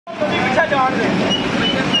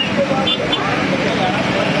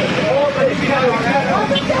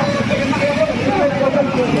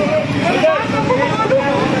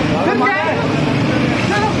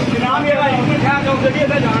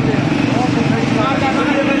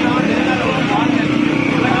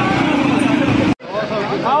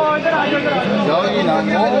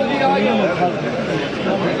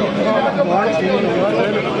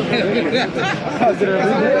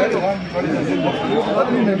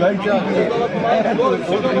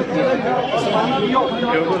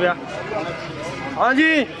हाँ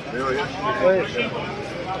जी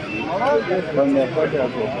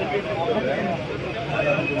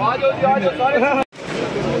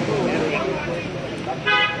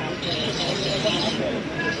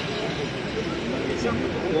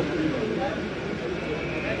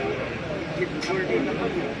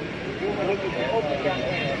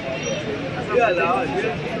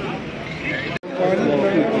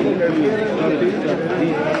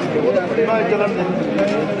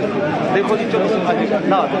देखो जी चलो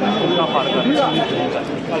ना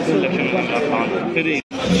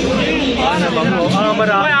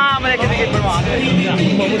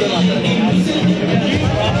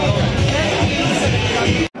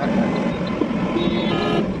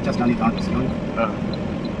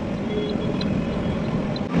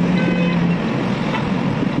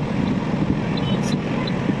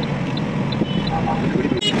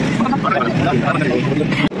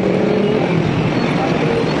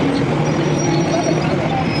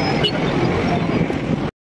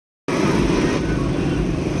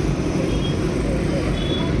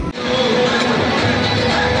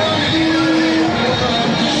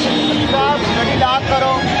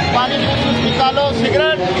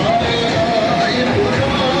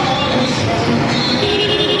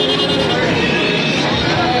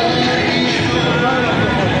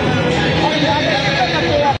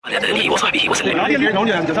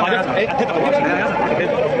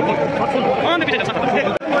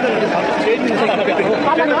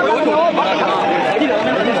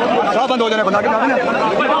बंद हो जाने बंदा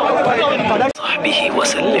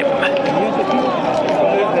वसल्लम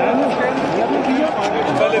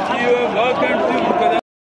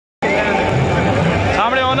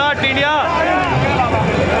सामने होना टीडिया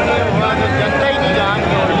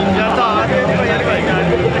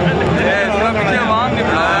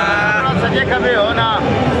सजे कभी हो ना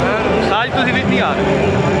आज तुझे भी नहीं आ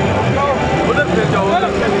उधर से जाओ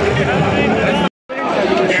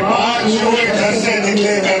घर से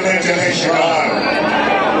निकले करने चले शिकार,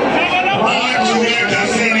 घर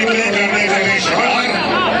से निकले करने चले शिकार,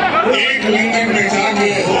 एक लंदन में जाके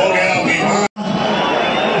हो गया बीमार।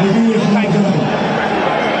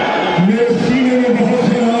 मेरे सीने में बहुत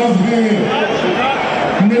से राज हैं,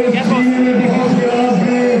 मेरे सीने में बहुत से राज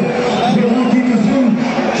हैं, खुदा की कसम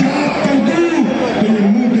चाक कर दूं तो ये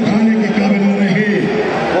मुंह दिखाने के काबिल नहीं,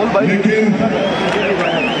 लेकिन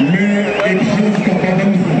मैं एक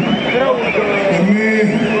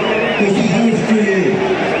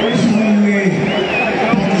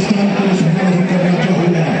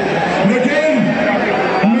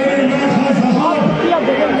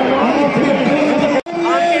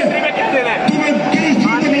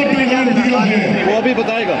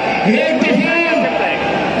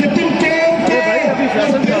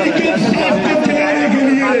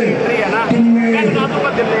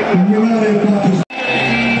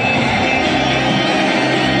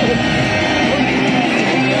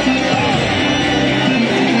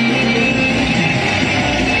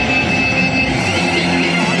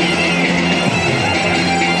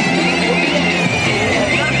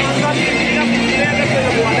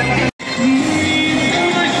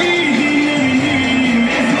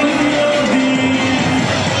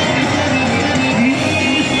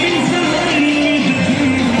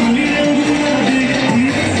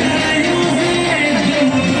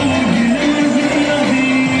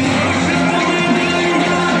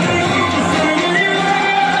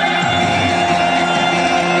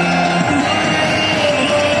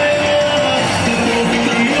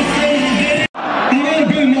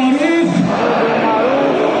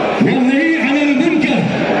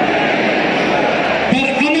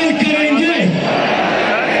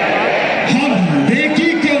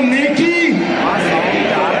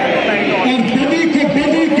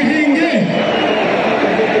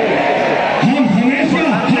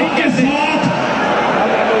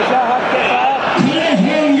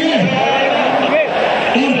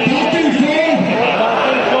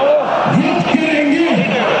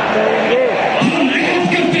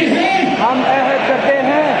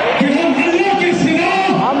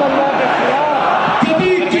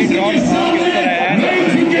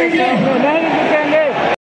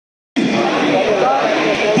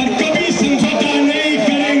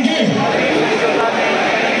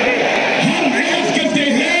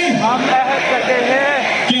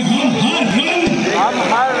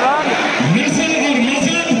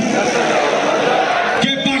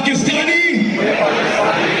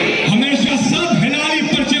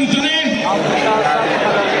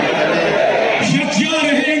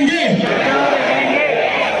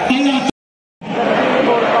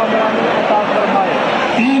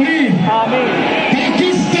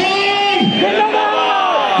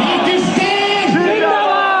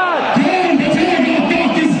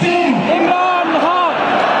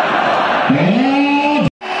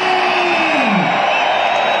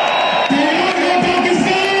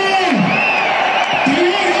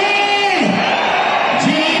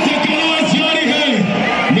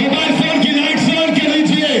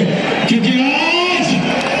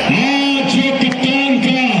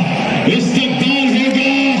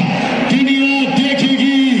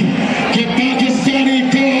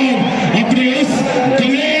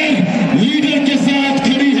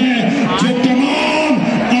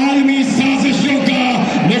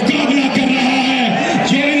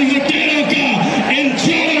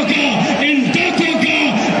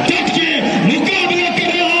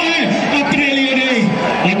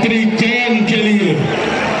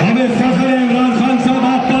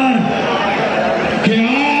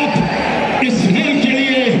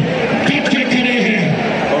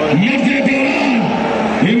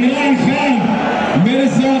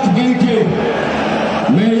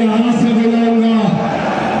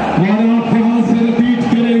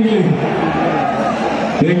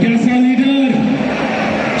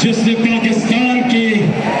जिसने पाकिस्तान की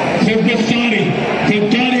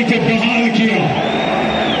खुददारी को बहाल किया।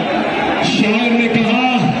 शायर ने कहा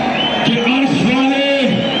कि अर्श वाले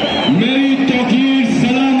मेरी तौकीर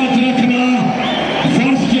सलामत रखना,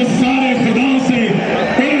 फर्श के सारे खुदाओं से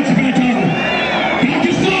उलझ बैठा हूं।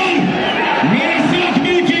 पाकिस्तान मेरे साथ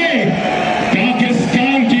मिलके,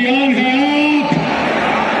 पाकिस्तान की आन है आप,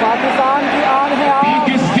 पाकिस्तान की आन है आप,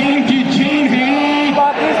 पाकिस्तान की जान है आप,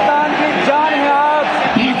 पाकिस्तान की जान है आप,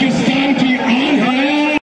 पाकिस्तान की आन है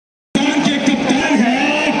आप, पाकिस्तान के कप्तान है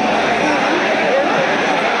आप,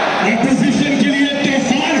 ऑपोजिशन के लिए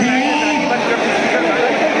तूफान है आप,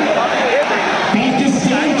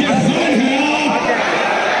 पाकिस्तान के जान है आप, वजीराज़म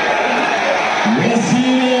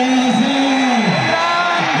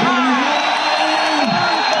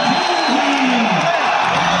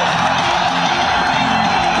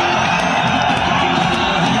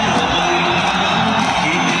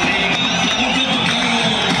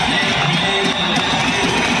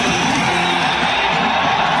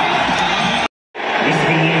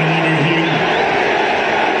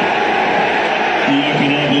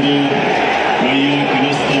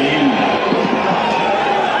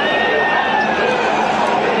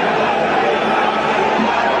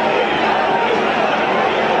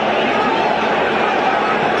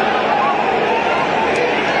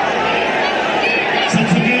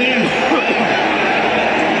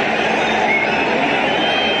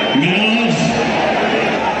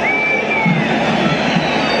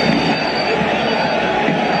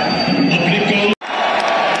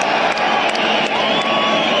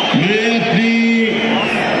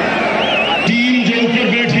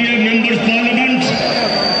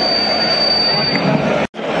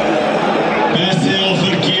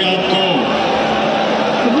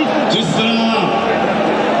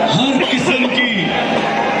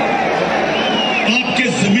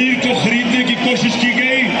कोशिश की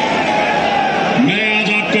गई। मैं आज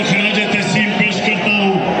आपको खराज तहसीन पेश करता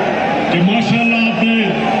हूं कि माशाअल्लाह आपने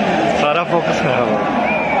सारा फोकस है,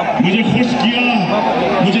 मुझे खुश किया,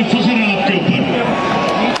 मुझे फख्र है आपके ऊपर।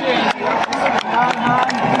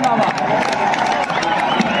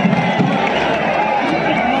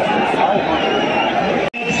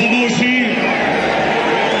 खामोशी,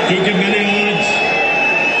 क्योंकि मैंने आज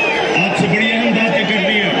आपसे बड़ी अहम बातें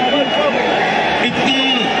करनी है। इतना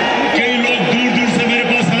कई लोग दूर दूर से मेरे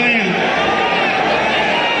पास आए हैं,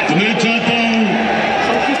 तो मैं चाहता हूं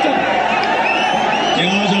कि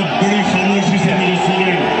आज आप बड़ी खामोशी से मुझे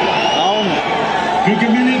सुने, क्योंकि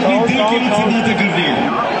मैंने अपनी दिल की आपसे बातें करनी है।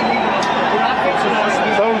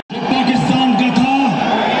 पाकिस्तान का था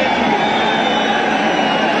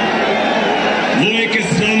वो एक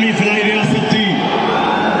इस्लामी फलाई रियासत थी,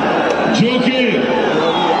 जो कि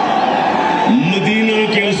मदीना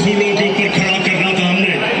के असूलों के ऊपर खड़ा करना था।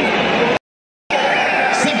 हमने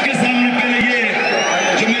सबके सामने पहले ये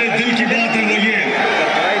जो मेरे दिल की बात है वो ये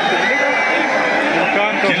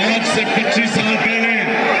कि आज से 25 साल पहले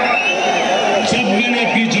जब मैंने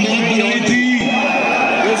अपनी जमात बनाई थी,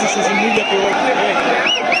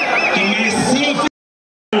 तो मैं सिर्फ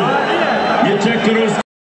ये चेक करो,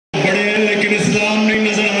 बड़े हैं लेकिन इस्लाम नहीं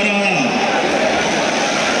नजर आ रहा।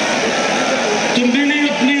 तो मैंने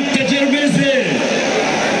अपने तजर्बे से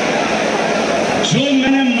जो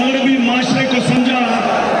मैंने मगरबी माशरे को समझा,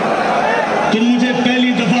 तो मुझे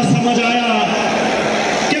पहली दफा समझ आया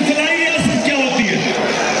कि फलाई रियासत क्या होती है।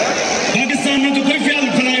 पाकिस्तान में तो कोई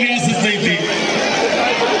फलाई रियासत नहीं थी।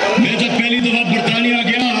 मैं जब पहली दफा बरतानिया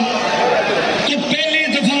गया, तो पहली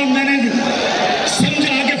दफा मैंने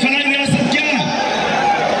समझा कि फलाई रियासत क्या है।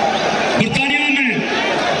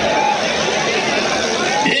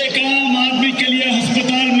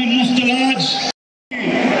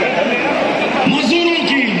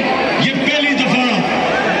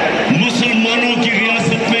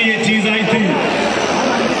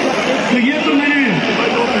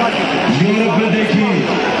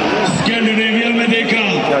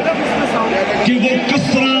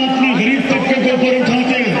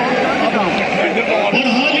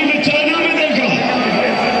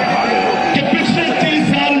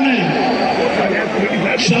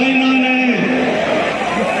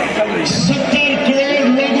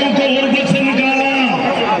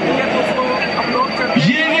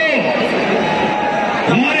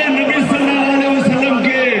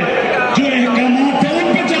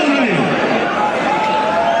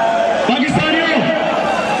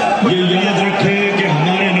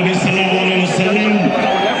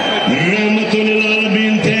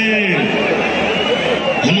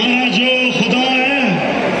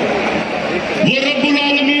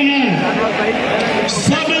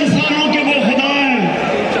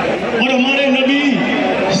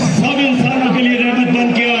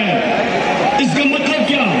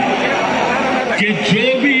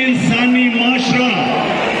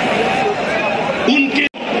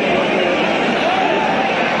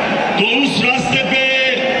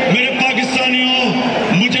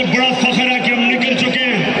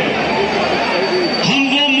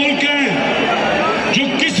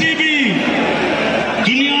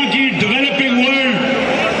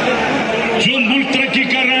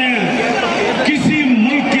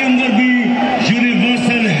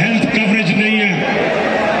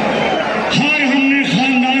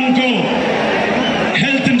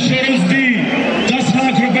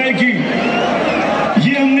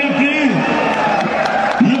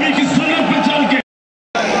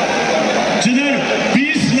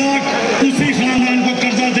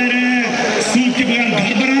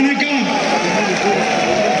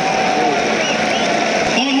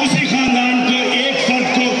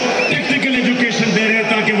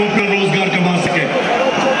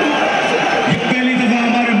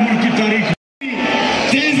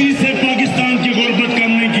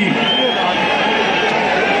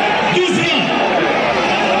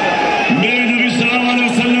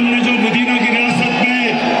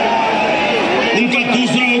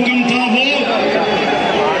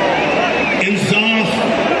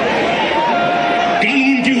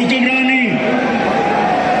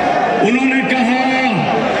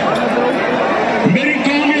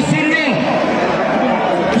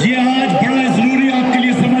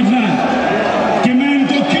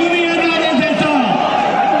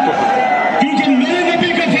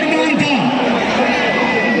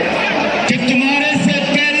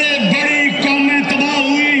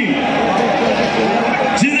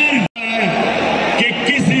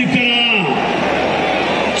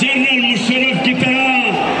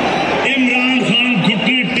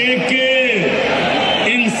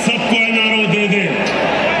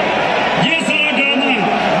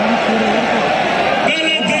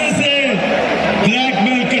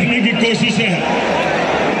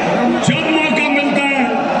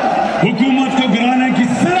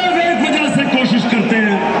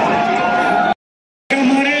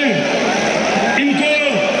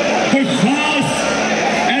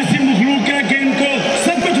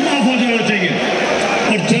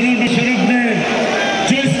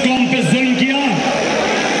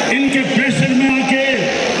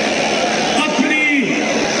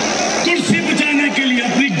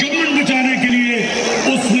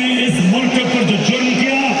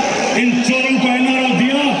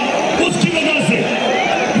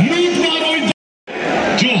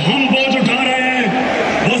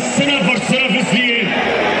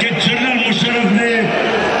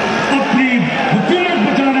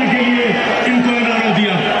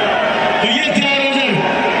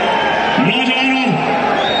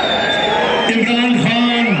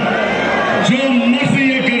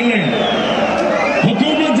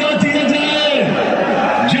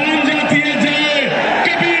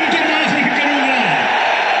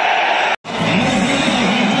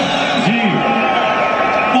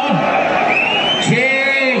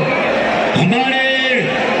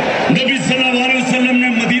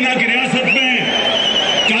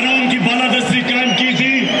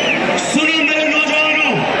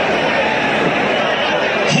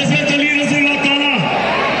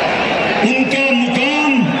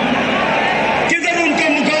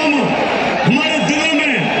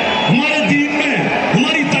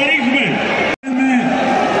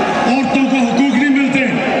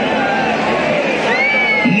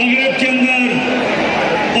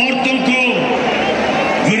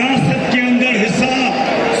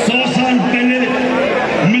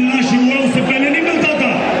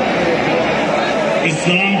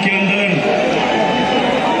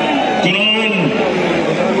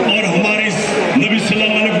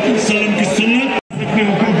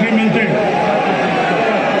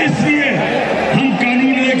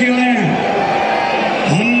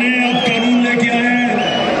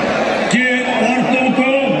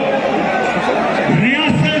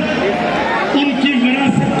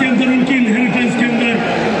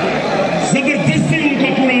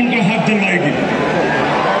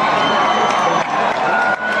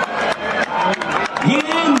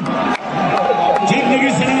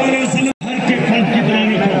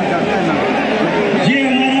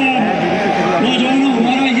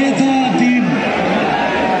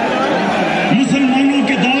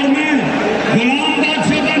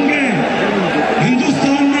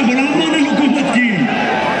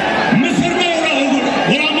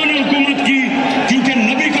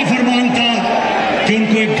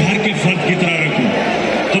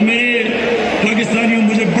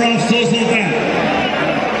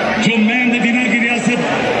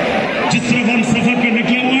 तरफ हम सफर पे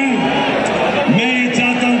निकले हुए हैं। मैं ये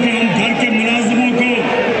चाहता हूं कि हम घर के मुलाजिमों को,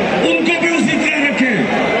 उनको भी उसी तरह रखें,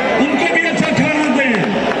 उनको भी अच्छा खाना दें,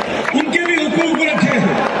 उनके भी हुकूक रखें,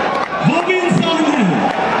 वो भी इंसान हैं।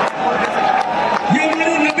 ये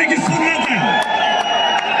हमारे नबी की सुन्नत है।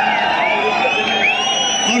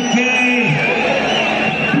 और फिर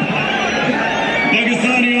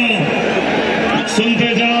पाकिस्तानियों सुनते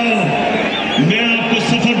जाओ, मैं आपको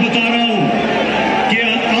सफर बता रहा हूं कि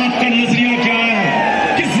आपका नजरिया क्या है,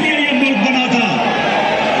 किस लिए ये मुल्क बना था,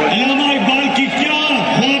 अल्लामा इकबाल की क्या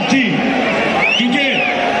ख्वाब थी। क्योंकि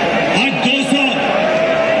आज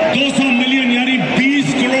 200 मिलियन यानी 20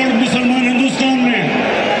 करोड़ मुसलमान हिंदुस्तान में,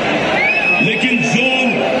 लेकिन जो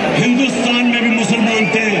हिंदुस्तान में भी मुसलमान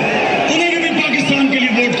थे उन्होंने भी पाकिस्तान के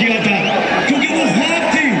लिए वोट किया था, क्योंकि वो ख्वाब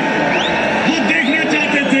थी, वो देखना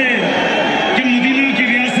चाहते थे कि मदीना की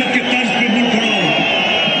रियासत के तर्ज पे मुल्क खड़ा हो।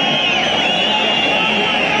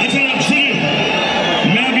 अच्छा, अब सुनिए,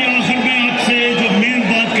 मैं अभी आखिर में आपसे जो मेन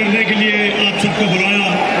बात करने के लिए आप सबको बुलाया,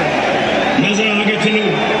 मैं जरा आगे चलूं।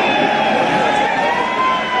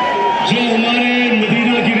 जो हमारे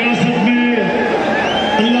मदीना की रियासत में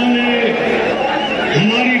अल्लाह ने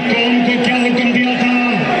हमारी कौम को क्या हुक्म दिया था,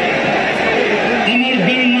 अमर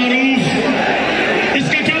बिल मारूफ,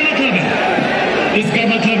 इसका क्या मतलब है? इसका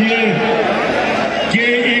मतलब ये कि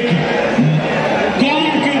एक कौम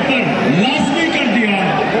के ऊपर लाजमी कर दिया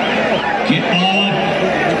कि आप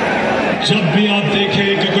जब भी आप देखें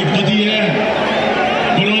कि कोई बदी है,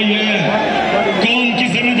 बुराई है, कौम की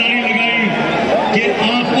जिम्मेदारी लगाई कि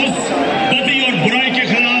आप उस बदी और बुराई के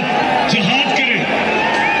खिलाफ जिहाद करें,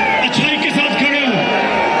 अच्छाई के साथ खड़े हो,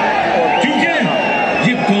 क्योंकि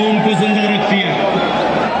ये कौम को जिंदा रखती है।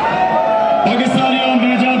 पाकिस्तानियों,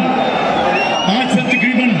 मैं जब आज से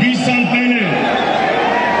तकरीबन 20 साल पहले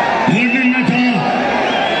लंदन में था,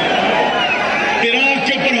 इराक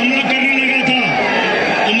के ऊपर हमला करने लगा था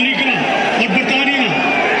अमेरिका और बरतानिया,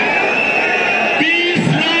 20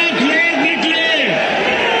 लाख लोग निकले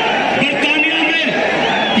बरतानिया में,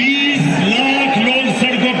 20 लाख लोग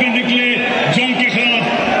सड़कों पे निकले जंग के खिलाफ।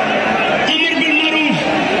 अमर बिल मारूफ,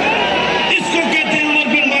 इसको कहते हैं अमर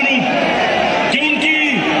बिल मारूफ, कि उनकी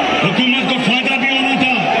हुकूमत को फायदा भी होना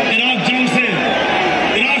था इराक जंग से,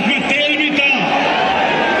 इराक में तेल भी था,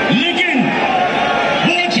 लेकिन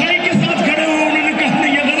वो अच्छाई के साथ खड़े हुए, उन्होंने कहा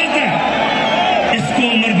नहीं ये गलत है, इसको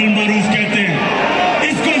अमर बिल मारूफ कहते हैं,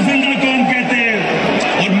 इसको जिंदा कौम कहते हैं।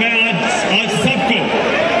 और मैं आज सबको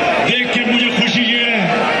देख के मुझे खुशी ये है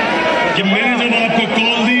कि मैंने जब आपको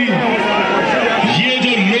कॉल दी, ये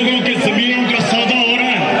जो लोगों के जमीनों का सौदा हो रहा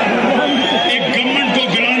है, एक गवर्नमेंट को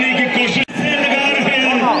गिराने की कोशिश से लगा रहे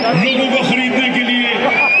हैं लोगों को खरीदने के लिए,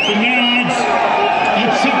 तो मैं आज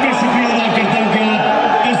आप सबका शुक्रिया अदा करता हूं कि आप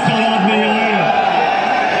इस तादाद में यहाँ आए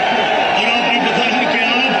और आपने बताया कि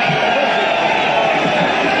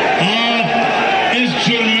आप इस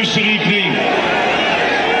जुर्म में शरीक नहीं।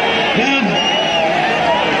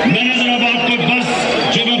 मैंने जरा आपको बस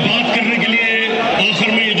जो मैं बात करने के लिए आखिर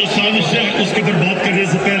में ये जो साजिश है उसके ऊपर बात करने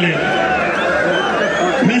से पहले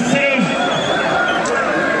मैं सिर्फ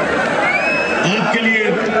आपके लिए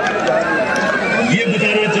ये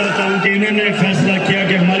बताना चाहता हूं कि इन्होंने फैसला किया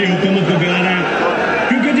कि हमारी हुकूमत को गिराना है,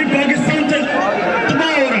 क्योंकि जी पाकिस्तान तो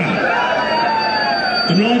तबाह हो रहा है।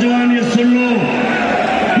 तो नौजवान ये सुन लो,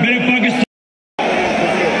 मेरे पाकिस्तान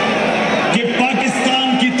कि पाकिस्तान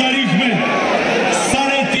की तारीख में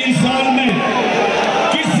 3.5 साल में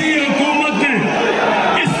किसी हुकूमत ने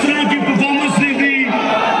इस तरह की परफॉर्मेंस नहीं दी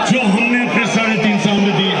जो हमने अपने 3.5 साल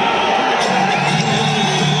में दी।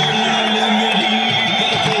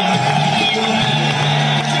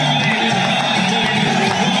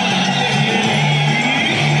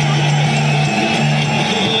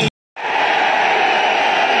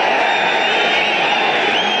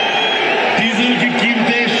 डीजल की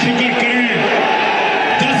कीमतें, शुक्र करें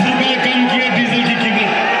 10 रुपए कम किए डीजल की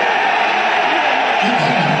कीमत।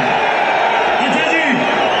 अच्छा जी,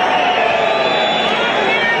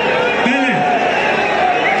 पहले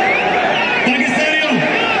पाकिस्तानियों,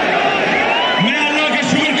 मैं अल्लाह का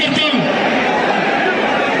शुक्र करता हूं,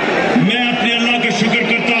 मैं अपने अल्लाह का शुक्र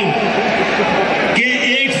करता हूं कि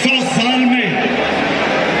 100 साल में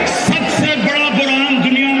सबसे बड़ा बुरहान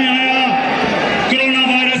दुनिया में आया कोरोना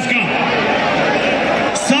वायरस का।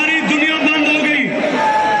 सारी दुनिया बंद हो गई,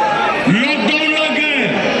 लॉकडाउन लग गए,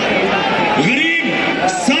 गरीब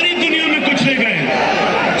सारी दुनिया में कुचले गए।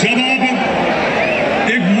 जब आप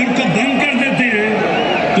एक मुल्क को बंद कर देते हैं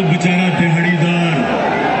तो बेचारा दिहाड़ीदार,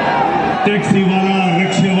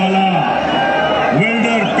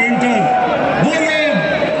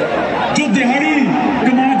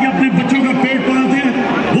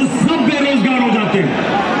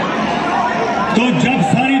 तो जब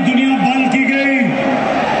सारी दुनिया बंद की गई,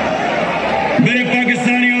 मेरे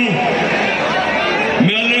पाकिस्तानियों,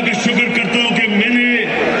 मैं अल्लाह का शुक्र करता हूं कि मैंने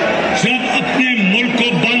जब अपने मुल्क को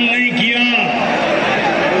बंद नहीं किया,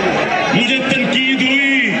 मुझे तनकीद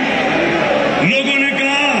हुई, लोगों ने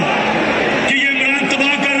कहा कि ये इमरान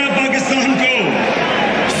तबाह कर रहा है पाकिस्तान को,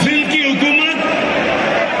 सिंध की हुकूमत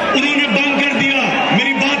उन्होंने बंद कर दिया,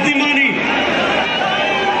 मेरी बात नहीं मानी।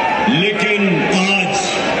 लेकिन आज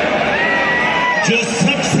जो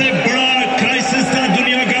सबसे बड़ा क्राइसिस था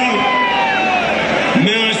दुनिया का,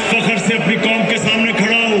 मैं आज फख्र से अपनी कौम के सामने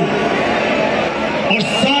खड़ा हूं और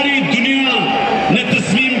सारी दुनिया ने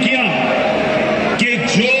तस्लीम किया कि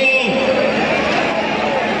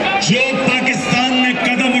जो पाकिस्तान ने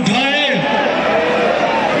कदम उठाए,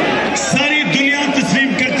 सारी दुनिया तस्लीम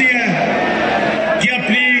करती है कि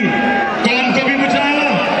अपनी कौम को भी बचाया,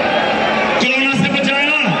 कोरोना से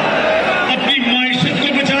बचाया, अपनी माइशत को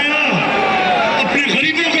बचाया, अपने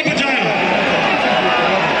गरीबों को बचाया।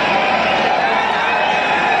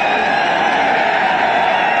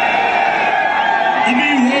 अभी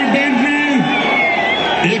वर्ल्ड बैंक ने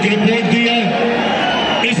एक रिपोर्ट दी है,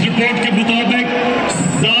 इस रिपोर्ट के मुताबिक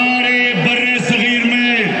सारे बर्रे सगीर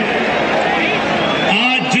में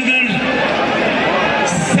आज जिधर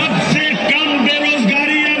सबसे कम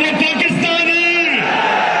बेरोजगारी है वो पाकिस्तान है,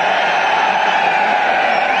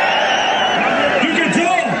 क्योंकि जो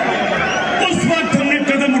उस वक्त हमने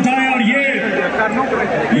कदम उठाया, और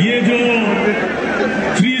ये जो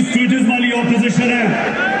थ्री स्टूडेंट्स वाली ऑपोजिशन है,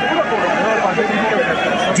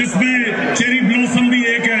 जिसमें चेरी ब्लॉसम भी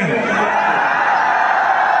एक है,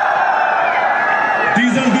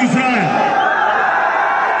 डीजल दूसरा है,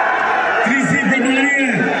 कृषि प्रणाली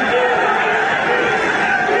है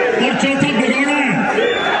और चौथा भगोड़ा है,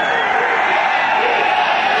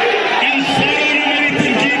 इन सारों ने मेरी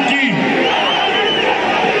तनकीद की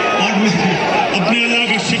और मैं अपने अल्लाह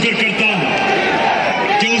का शुक्र करता हूं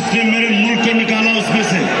कि उसने मेरे मुल्क को निकाला उसमें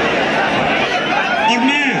से। और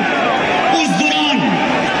मैं उस दौरान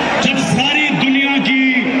जब सारी दुनिया की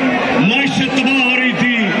माइशत तबाह हो रही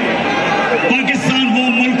थी, पाकिस्तान वो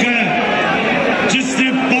मुल्क है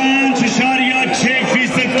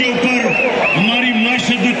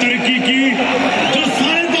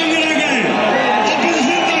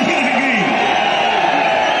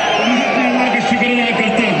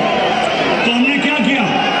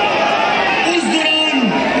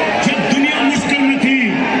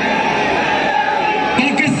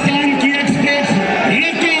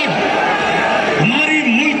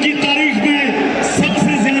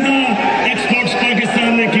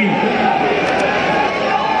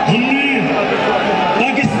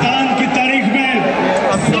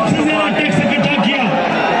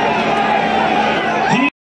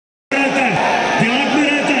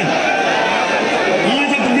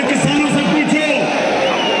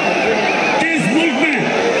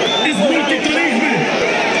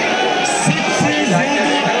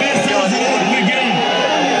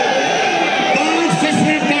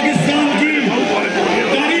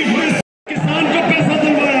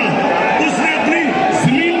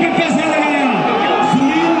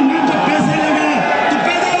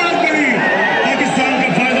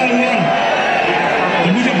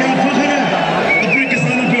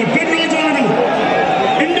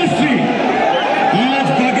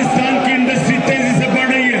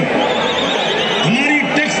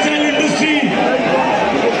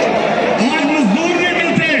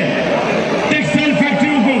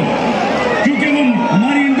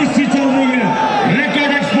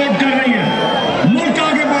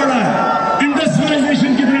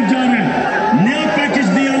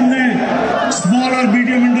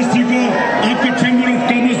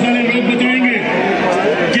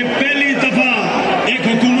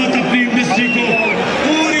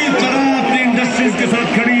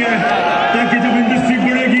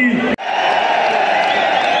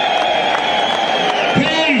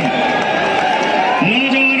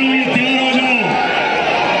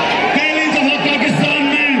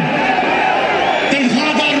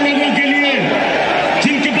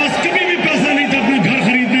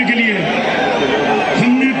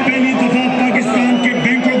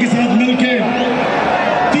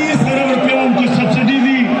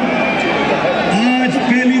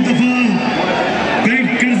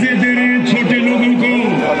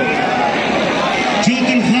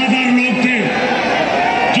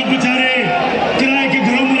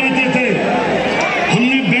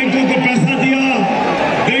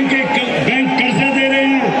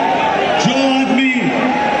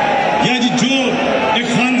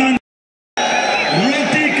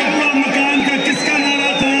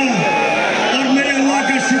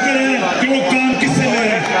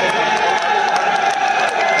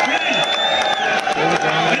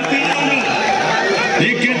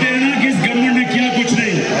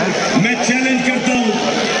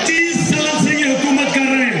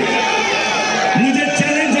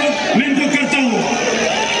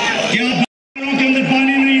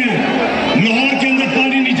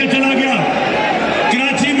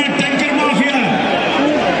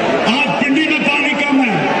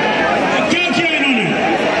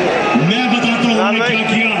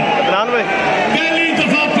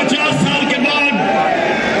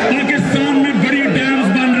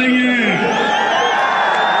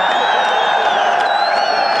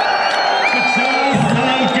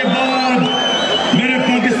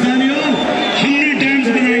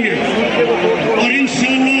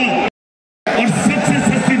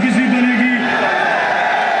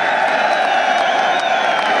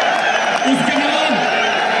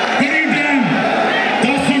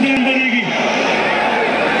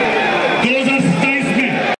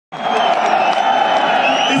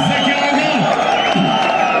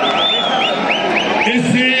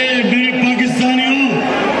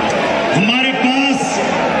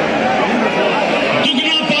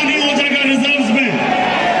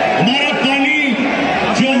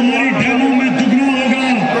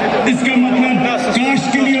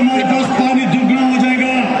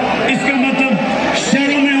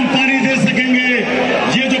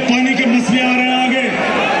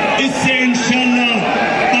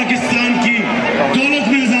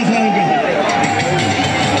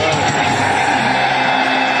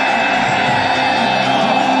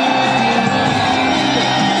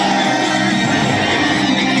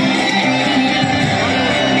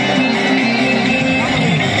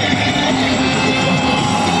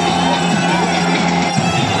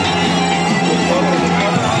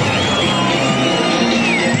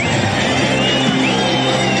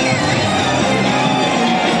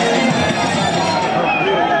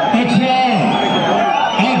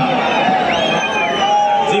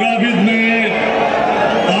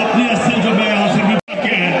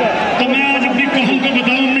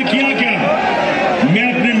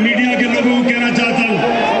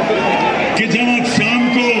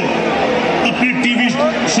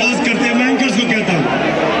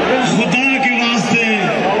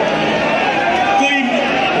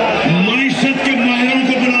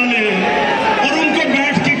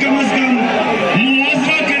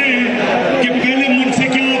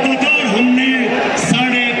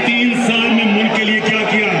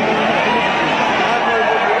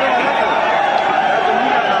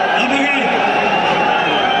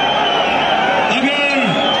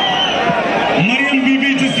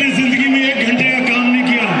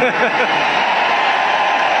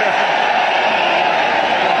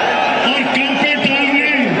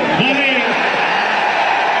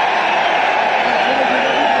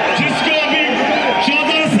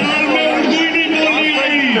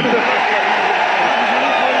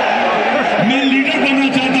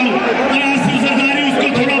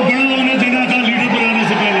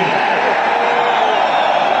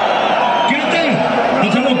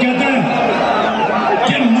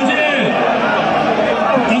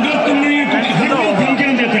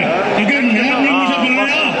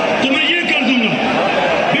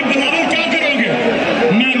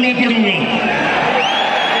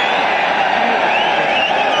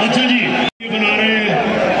अच्छा जी, ये बना रहे हैं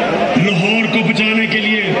लाहौर को बचाने के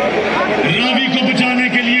लिए, रावी को बचाने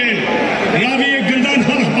के लिए। रावी एक गंदा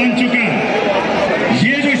नाला बन चुका है।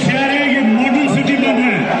 ये जो शहर है ये मॉडर्न सिटी बन रहा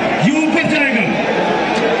है, ये ऊपर जाएगा।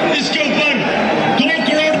 इसके ऊपर 2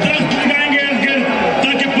 करोड़ दरख्त लगाएंगे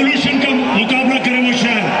ताकि पोल्यूशन का मुकाबला करे वो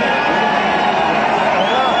शहर।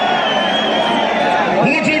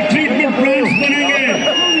 वाटर ट्रीटमेंट प्लांट्स बनेंगे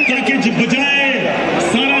ताकि जो बजाय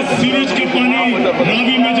सारा सीवेज का पानी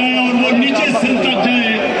रावी में जाए और वो नीचे सिल तक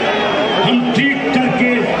जाए, हम ट्रीट करके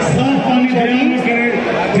साफ पानी दरिया में करें,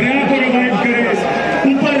 दरिया को रिवाइव करें,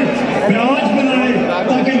 ऊपर ब्राज बनाए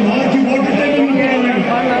ताकि वहां की वाटर टेबल में बढ़ाए।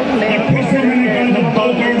 और फिर से मैंने कहा जब 2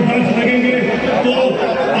 करोड़ दरख्त लगेंगे तो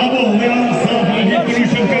आब हवा साफ होगी,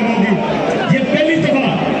 पोल्यूशन कम होगी। ये पहली दफा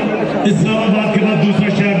इस्लामाबाद के बाद दूसरा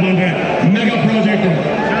शहर बन रहा है, मेगा प्रोजेक्ट है।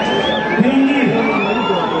 फिर हमने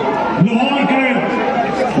लाहौर के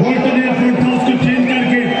वाटर एयरपोर्ट था उसको चेंज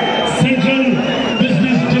करके सेंट्रल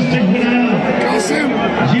बिजनेस डिस्ट्रिक्ट बनाया।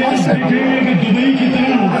 ये आप देखेंगे कि दुबई की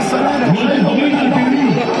तरह दुबई का करेंगे,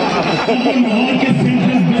 अब लाहौर के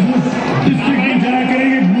सेंट्रल बिजनेस डिस्ट्रिक्ट में जाया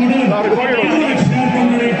करेंगे। मॉडल एक शहर बन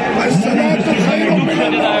रहे,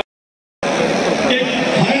 एक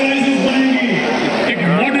हाई राइजेस बनेंगी, एक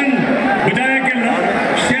मॉडर्न बजाय के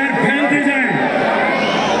शहर फैलते जाए,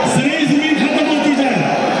 सही जमीन खत्म होती जाए,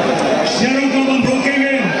 शहरों को हम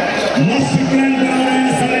रोकेंगे। मास्टर प्लान बना रहे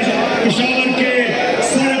हैं सारे पेशावर के,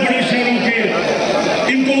 सारे बड़े शहरों के,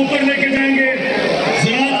 इनको ऊपर लेके जाएंगे,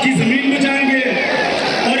 ज़राअत की जमीन बचाएंगे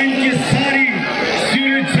और इनकी सारी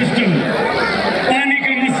सीवेज सिस्टम, पानी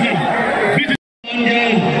का मसला, बिजली बन गया।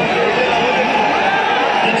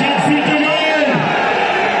 अच्छा सुनते जाओ,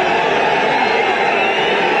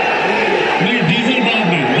 नहीं डीजल बाद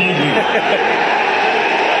में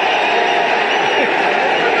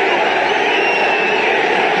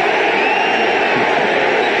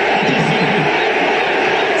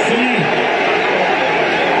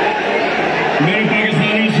मेरे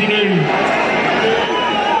पाकिस्तानी सुने,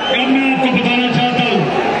 अब मैं आपको बताना चाहता हूं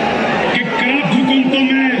कि करप्ट हुकूमतों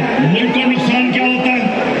में मुल्क को नुकसान क्या होता है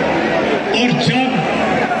और जब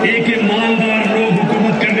एक ईमानदार लोग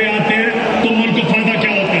हुकूमत करने आते हैं तो मुल्क को फायदा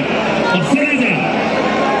क्या होता है। अब सुने जरा,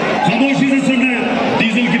 खामोशी से सुनना,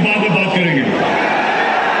 डीजल की बाद में बात करेंगे।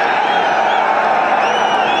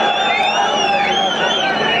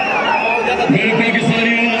 मेरे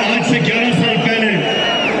पाकिस्तानियों, आज से 11 साल पहले,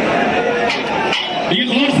 ये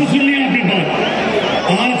गौर से सुनिए आपकी बात,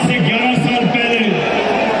 आज से 11 साल पहले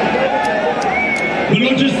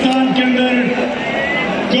बलूचिस्तान के अंदर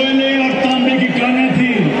कोयले और तांबे की कानें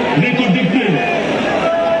थी, रेकोडिक में।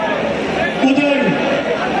 उधर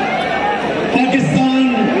पाकिस्तान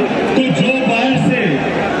को जो बाहर से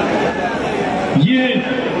ये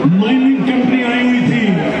माइनिंग कंपनी आई हुई थी,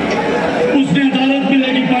 उसने अदालत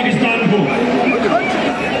मिलेगी पाकिस्तान को।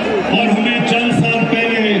 और हमें चंद साल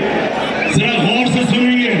पहले, जरा गौर से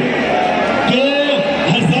सुनिए,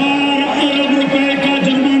 2000 अरब रुपए का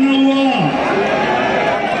जुर्माना हुआ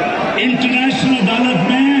इंटरनेशनल अदालत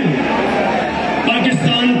में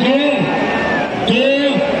पाकिस्तान को।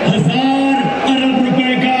 2000 अरब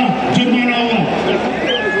रुपए का जुर्माना हुआ।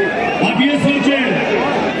 आप ये सोचें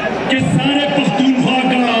कि सारे पख्तूनख्वा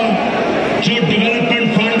का जो डेवलपमेंट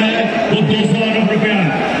फंड है वो 200 अरब रुपया है,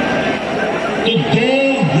 तो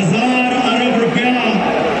 2000 अरब रुपया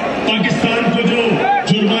पाकिस्तान को जो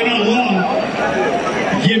जुर्माना हुआ,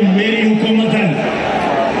 ये मेरी हुकूमत है।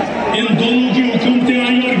 इन दोनों की हुकूमतें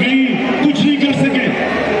आई और गई, कुछ नहीं कर सके।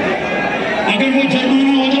 अगर वो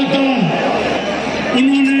जुर्माना हो जाता,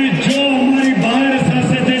 उन्होंने जो हमारी बाहर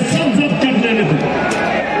असासे थे सब जब्त कर देने थे।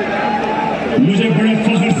 मुझे बड़े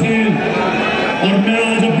फख्र से, और मैं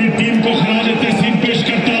आज अपनी टीम को खराज तहसीन पेश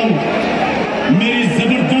करता हूं। मेरी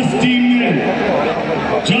जबरदस्त टीम ने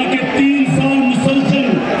जाके 3 साल मुसलसल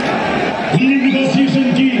हमने निगोशिएशन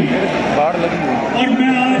की, और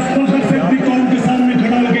मैं आज फख्र से अपनी कौम के सामने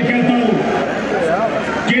खड़ा होकर कहता हूं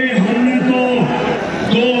कि हमने तो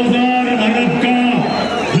 2000 अरब का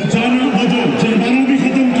जुर्माना भी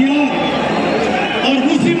खत्म किया और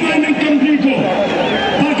उसी माइनिंग कंपनी को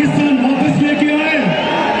पाकिस्तान वापस लेके आए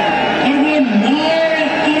और वो 9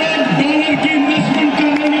 अरब डॉलर की इन्वेस्टमेंट कर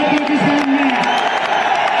रहे हैं पाकिस्तान में।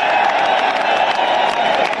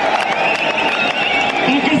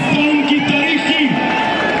 पाकिस्तान की तारीख की,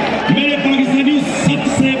 मेरे पाकिस्तानियों,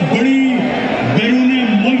 सबसे बड़ी बैरून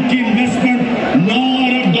मुल्क की इन्वेस्टमेंट 9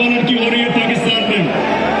 अरब डॉलर की हो रही है पाकिस्तान में।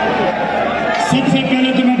 सबसे पहले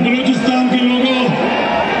तो मैं बलूचिस्तान के लोगों,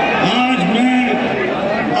 आज मैं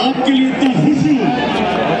आपके लिए इतना खुश हूं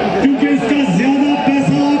क्योंकि इसका ज्यादा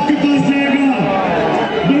पैसा आपके पास जाएगा।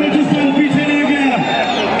 बलूचिस्तान पीछे रह गया।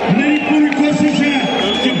 मेरी पूरी कोशिश है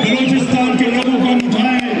कि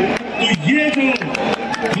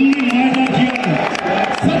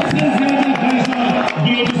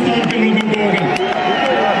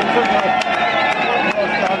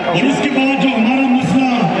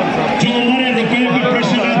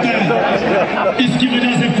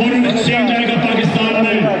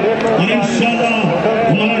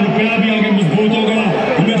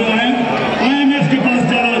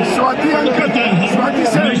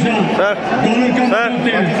डॉलर का करते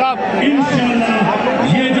हैं। इंशाल्लाह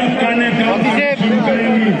ये जब काने शुरू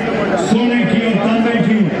करेंगी सोने की और तांबे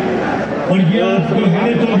की, और ये आपको है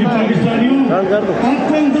तो भी पाकिस्तानियों,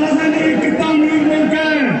 आपको अंदाजा नहीं है कितना अमीर मुल्क है,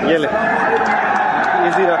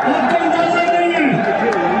 आपको अंदाजा नहीं है।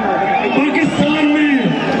 पाकिस्तान में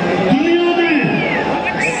दुनिया में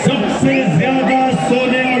सबसे ज्यादा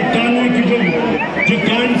सोने और कानों की जो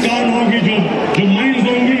कान होगी, जो माइंस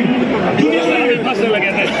होंगी दुनिया में,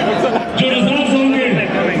 जो रिजर्व होंगे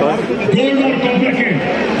गोल्ड और कॉपर के,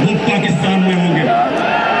 वो पाकिस्तान में होंगे।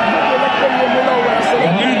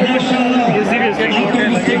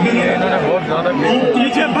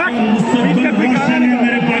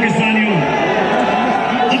 मेरे पाकिस्तानियों,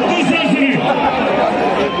 अब दूसरा सुनिए,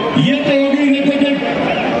 ये तो हो गई रिकॉर्ड।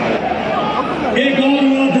 एक और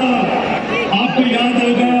हुआ था, आपको याद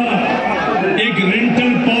होगा, एक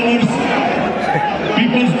रेंटल पावर्स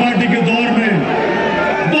पीपल्स पार्टी के दौर में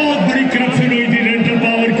बहुत बड़ी करप्शन हुई थी रेंटल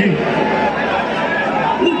पावर की।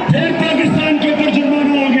 फिर पाकिस्तान के ऊपर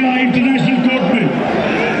जुर्माना हो गया इंटरनेशनल कोर्ट में।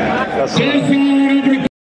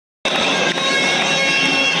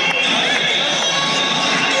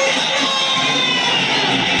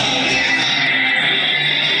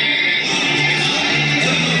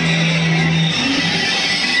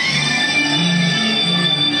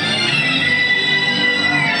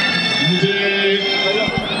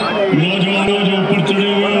 नौजवानों जो ऊपर चढ़े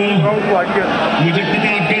हुए हैं, मुझे पता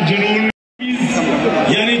आपका जुनून,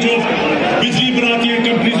 यानी जो बिजली बनाती है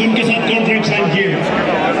कंपनीज, उनके साथ कॉन्ट्रैक्ट साइन किए।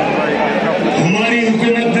 हमारी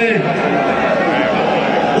हुकूमत ने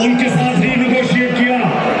उनके साथ रीनेगोशिएट किया,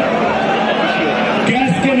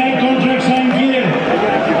 गैस के नए कॉन्ट्रैक्ट साइन किए।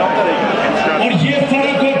 और ये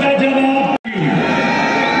फर्क होता है जब आप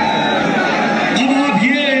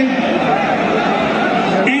ये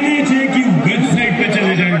NHA की वेबसाइट पे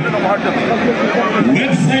चले जाएं,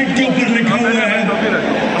 वेबसाइट के ऊपर लिखा हुआ है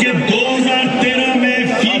कि 2013 में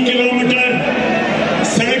फी किलोमीटर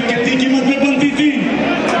सड़क कितनी कीमत में बनती थी,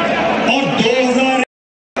 और 2000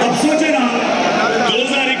 अब सोचे ना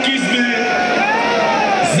 2021 में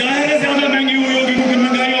जाहिर ज्यादा महंगी हुई होगी क्योंकि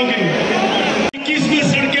महंगाई होगी। 21 में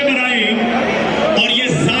सड़कें बनाई, और ये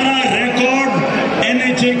सारा रिकॉर्ड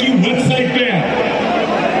NHA की वेबसाइट पे है।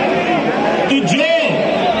 तो जो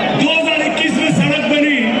 2021 में सड़क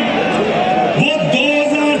बनी, वो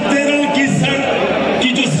 2013 की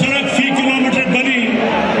जो सड़क फी किलोमीटर बनी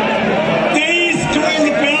 23 करोड़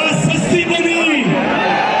रुपया सस्ती बनी।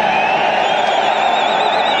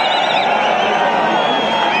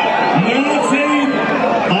 मुराद से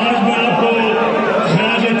आज मैं आपको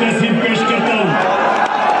खराज तहसीन पेश करता हूं।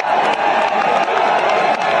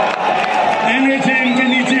 NHA इनके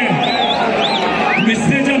नीचे,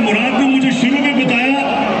 इससे जब मुराद ने मुझे शुरू में बताया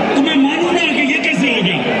तो मैं मानूं ना कि ये कैसे हो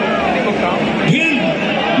गया। फिर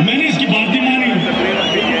मैंने इसकी बात नहीं मानी।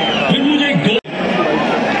 फिर मुझे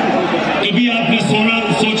कभी आपने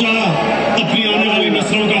सोचा अपनी आने वाली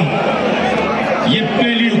नस्लों का, ये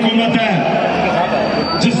पहली हुकूमत है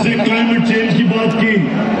जिसने क्लाइमेट चेंज की बात की,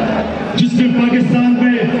 जिसने पाकिस्तान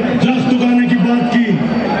में दरख्त उगाने की बात की,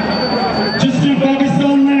 जिसने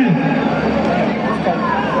पाकिस्तान में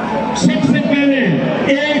सबसे पहले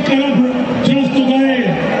 1 अरब दरख्त उगाए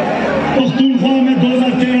पख्तूनख्वा में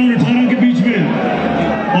 2013 और 18 के बीच में।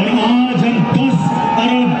 और आज हम 10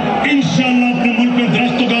 अरब इंशाअल्लाह अपने मुल्क में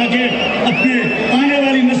दरख्त उगा के अपने आने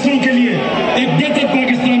वाली नस्लों के लिए एक बेहतर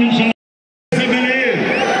पाकिस्तान इंशाअल्लाह से मिले।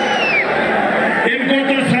 इनको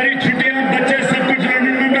तो सारी छुट्टियां, बच्चे सब कुछ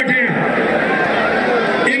लंदन में बैठे,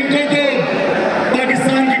 इनको तो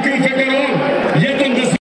पाकिस्तान की क्यों फिक्र हो। ये तो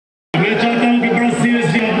मैं चाहता हूं कि बड़ा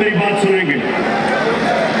सीरियसली आप मेरी बात सुनेंगे।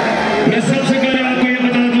 मैं सबसे पहले आपको ये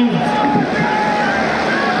बता दूं,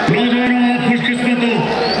 नौजवानों, आप खुशकिस्मत हो,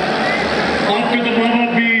 आपके तो माँ बाप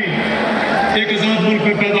भी एक आजाद मुल्क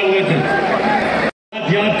में पैदा हुए थे।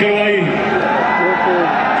 याद करवाई,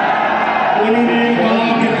 उन्होंने कहा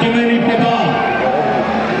कि तुम्हें नहीं पता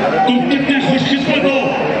तुम कितने खुशकिस्मत हो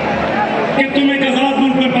कि तुम एक आजाद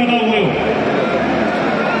मुल्क में पैदा हुए हो।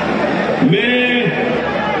 मैं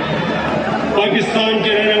पाकिस्तान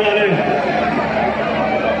के रहने वाले,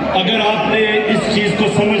 अगर आपने इस चीज को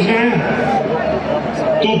समझना है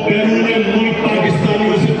तो बैरून मुल्क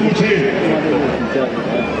पाकिस्तानियों से पूछे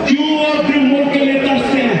क्यों अपने मुल्क के लिए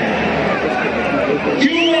तरसते हैं।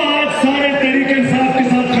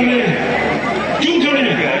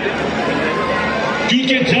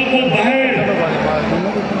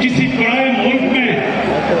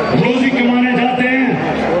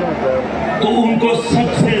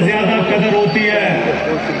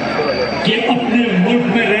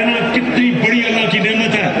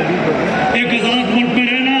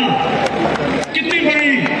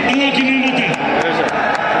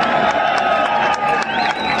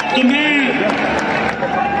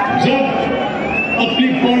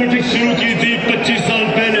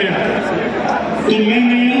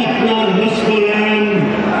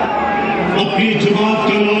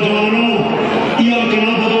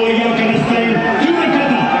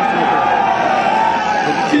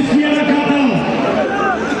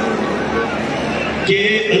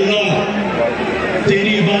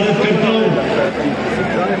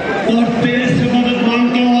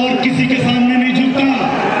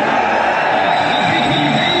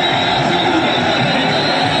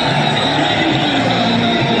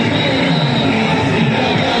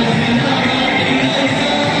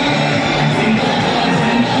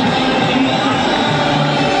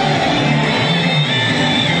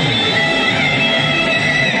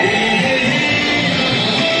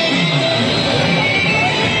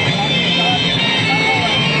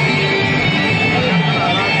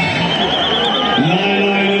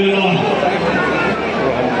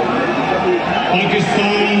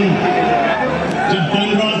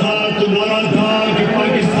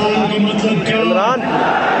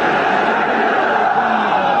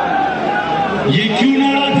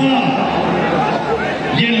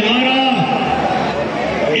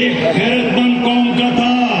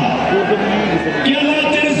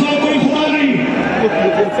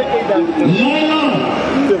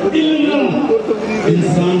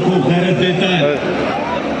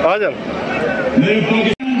 चल मेरे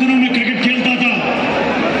पाकिस्तान दिनों में क्रिकेट खेलता था,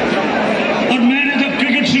 और मैंने जब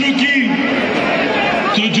क्रिकेट शुरू की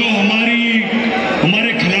तो जो हमारे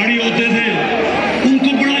खिलाड़ी होते थे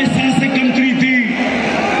उनको बड़ा एहसास कंट्री थी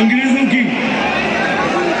अंग्रेजों की।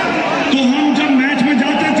 तो हम जब मैच में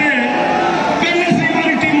जाते थे पहले से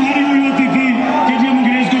हमारी टीम हारी हुई होती थी कि जी हम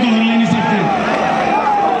अंग्रेज को तो हरा ही नहीं सकते,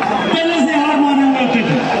 पहले से हार माने हुए होते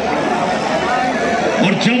थे।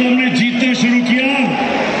 और जब हमने जीतना शुरू किया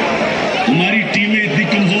हमारी टीमें इतनी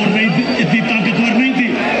कमजोर नहीं थी, इतनी ताकतवर नहीं थी।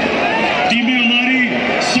 टीमें हमारी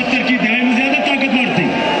 70 की दहाई में ज्यादा ताकतवर थी,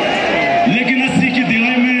 लेकिन 80 की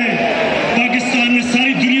दहाई में पाकिस्तान ने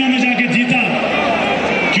सारी दुनिया में जाके जीता,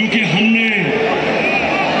 क्योंकि हमारे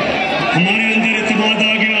अंदर इत्मीनान आ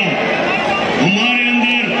गया, हमारे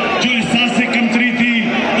अंदर जो एहसास से कमतरी थी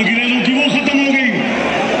अंग्रेजों की वो खत्म हो गई।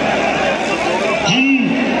 हम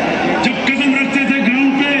जब कदम रखते थे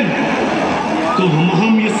ग्राउंड पे तो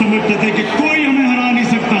हम ये समझते थे कि कोई हमें हरा नहीं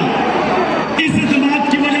सकता। इस इत्मीनान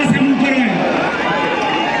की वजह से हम ऊपर आए।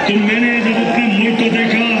 तो मैंने जब अपने मुल्क को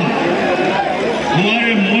देखा,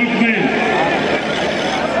 हमारे मुल्क में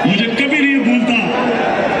मुझे कभी नहीं भूलता,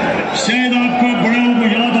 शायद आपको बड़ों को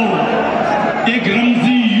याद हो, एक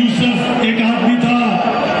रमजी यूसुफ एक आदमी था,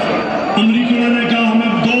 अमरीका ने कहा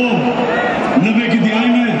हमें 90 की दिहाई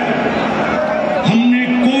में हमने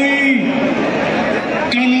कोई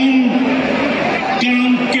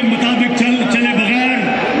कानून के मुताबिक चले बगैर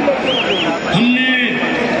हमने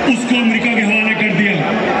उसको अमेरिका के हवाले कर दिया।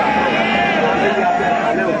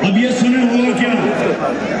 अब ये सुने हुआ क्या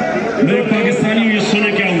मेरे पाकिस्तानी, ये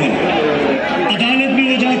सुने क्या हुआ। अदालत में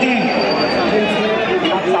वो जाता है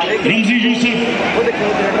रमजी यूसुफ,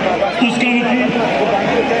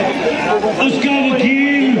 उसका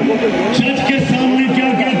वकील जज के सामने क्या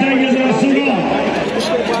कहता है ये जरा सुनो।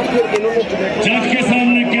 जज के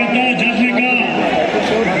सामने कहता है, जज ने कहा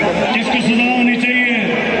किसको सजा होनी चाहिए,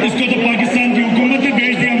 इसको तो पाकिस्तान की हुकूमत ने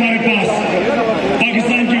भेज दिया हमारे पास,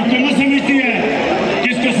 पाकिस्तान की हुकूमत समझती है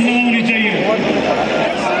किसको सजा होनी चाहिए।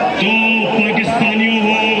 तो पाकिस्तानियों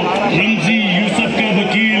वो रमजी यूसुफ का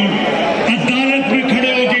वकील अदालत में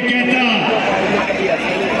खड़े होकर कहता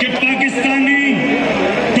कि पाकिस्तानी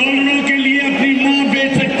डॉलरों के लिए अपनी मां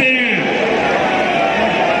बेच सकते हैं।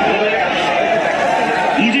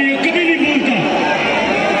 मुझे ये कभी नहीं भूलता।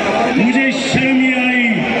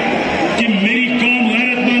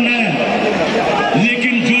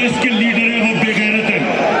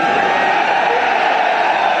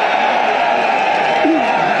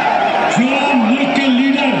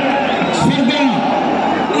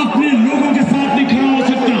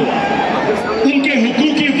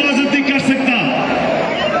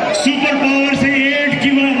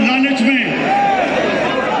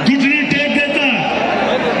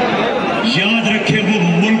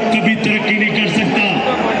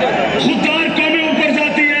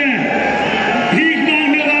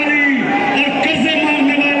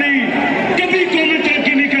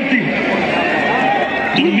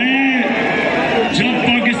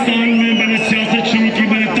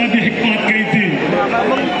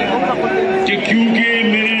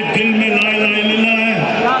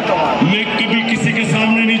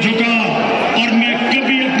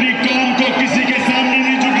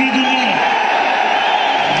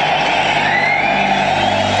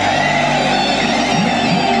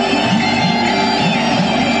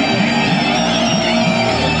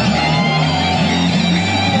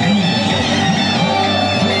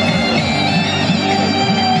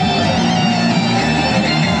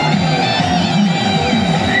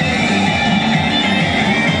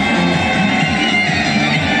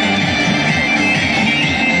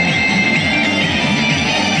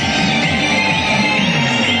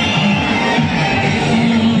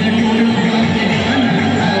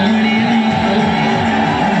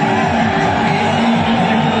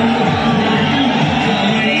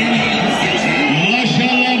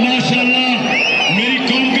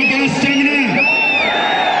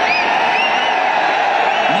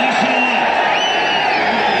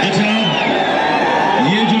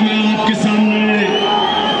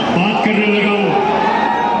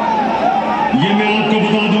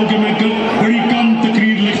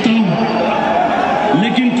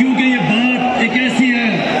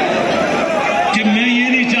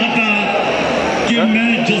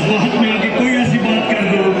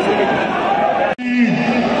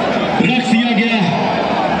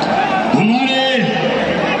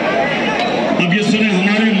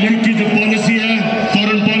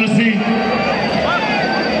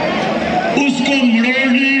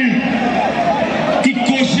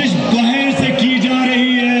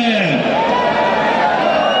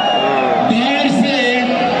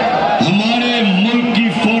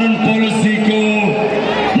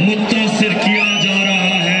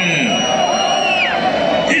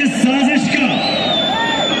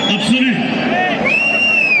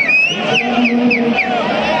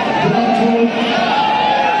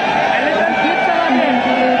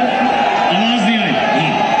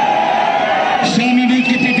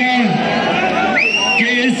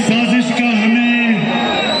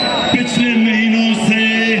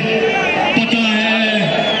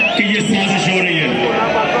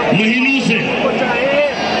 महीनों से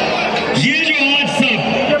ये जो आज सब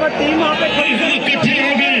इकट्ठे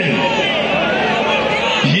हो गए,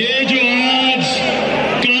 ये जो आज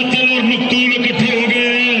कातिल और मकतूल इकट्ठे हो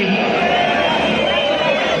गए हैं,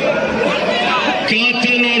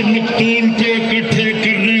 कातिल और मकतूल को इकट्ठे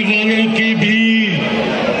करने वालों की भी,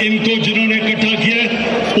 इनको जिन्होंने इकट्ठा किया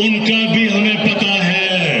उनका भी हमें पता है।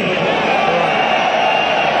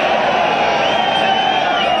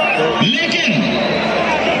 लेकिन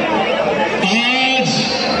आज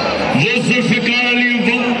वो जुल्फ़िकार अली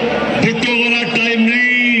भुट्टो वाला टाइम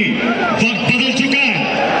नहीं, वक्त बदल चुका है।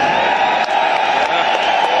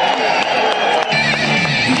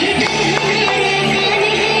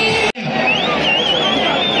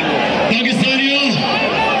 पाकिस्तानियों,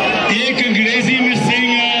 एक अंग्रेजी में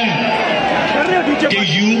सेइंग है कि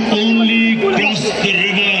you only cross the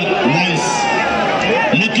river once,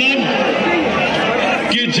 मतलब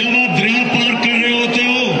कि जब आप दरिया पार कर रहे होते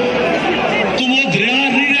हो तो वो दरिया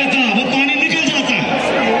नहीं रहता, वो पानी निकल जाता है,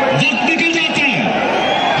 वक्त निकल जाता है।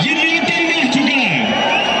 ये न्यूटन रह चुका है।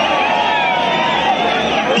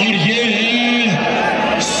 और ये है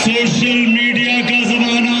सोशल मीडिया का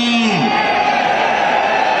जमाना।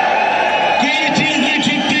 कोई चीज नहीं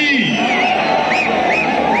छुपती।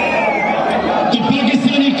 तो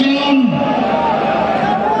पाकिस्तानी कौम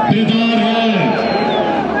बेदार है।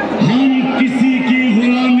 हम किसी की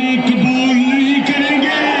गुलामी कबूल नहीं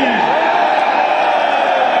करेंगे।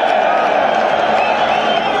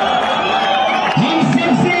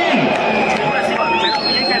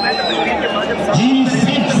 हम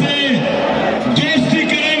सबसे दोस्ती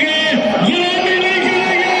करेंगे, गुलामी नहीं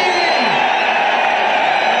करेंगे।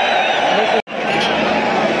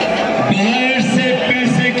 बाहर से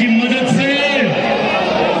पैसे की मदद से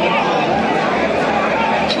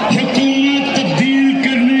हुकूमत तब्दील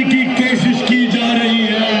करने की कोशिश की जा रही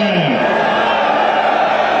है।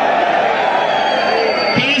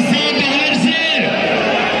 पैसा बाहर से,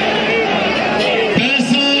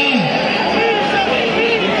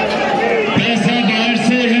 पैसा बाहर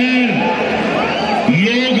से है।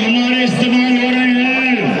 लोग हमारे इस्तेमाल हो रहे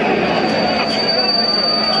हैं,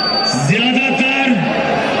 ज्यादातर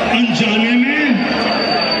अनजाने में,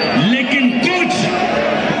 लेकिन कुछ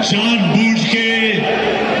जानबूझ के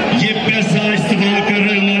ये पैसा इस्तेमाल कर रहे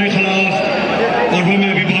हैं हमारे खिलाफ। और वो मैं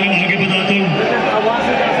आगे बताता हूं।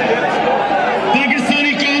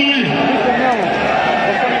 पाकिस्तानी कौम ने,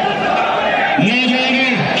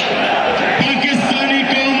 नौजवानों, पाकिस्तानी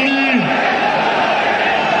कौम ने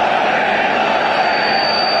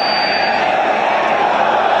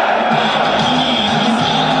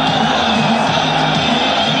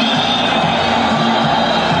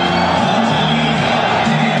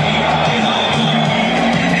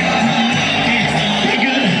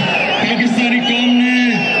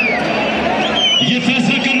ये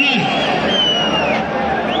फैसला करना है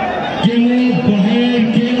कि वो बाहर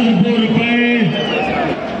के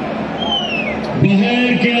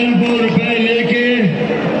अरबों रुपए लेके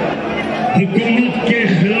हुकूमत के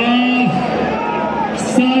खिलाफ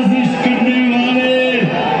साजिश करने वाले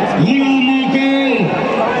गुलामों को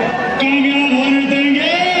कामयाब होने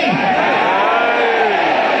देंगे।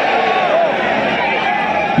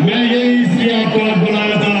 मैं यही इसलिए आपको आज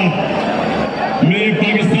बुलाया था। मेरे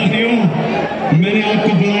पाकिस्तानियों, मैंने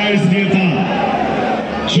आपको बुलाया इसलिए था,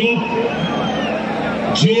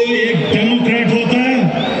 जो एक डेमोक्रेट होता है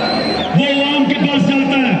वो आवाम के पास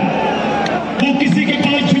जाता है, वो किसी के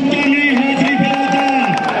पास झुकता नहीं, हाथ नहीं फैलाता,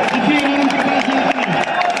 अपनी आवाम के पास जाता है।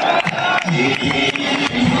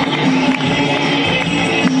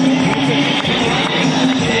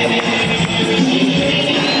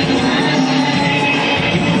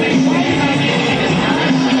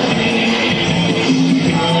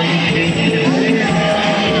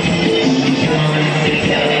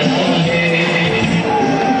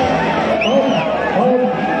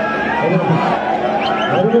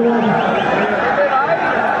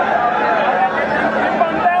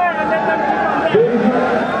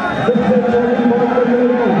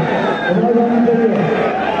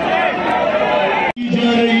 जा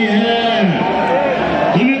रही है,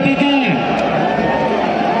 हमें पता है।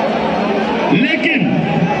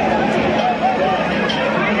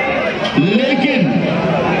 लेकिन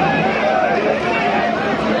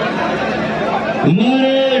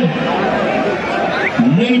हमारे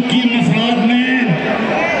मुल्क की मफाद में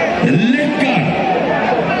लिखकर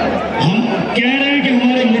हम कह रहे हैं कि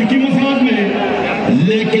हमारे मुल्क की मफाद में,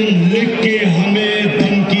 लेकिन लिख के हमें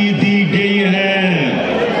धमकी दी गई है।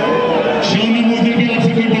 शाम मोदी भी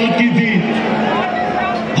आपसे कोई बात की थी,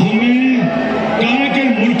 हमें कहा कि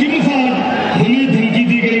मुल्क की मफाद, हमें धमकी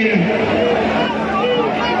दी गई है।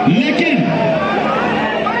 लेकिन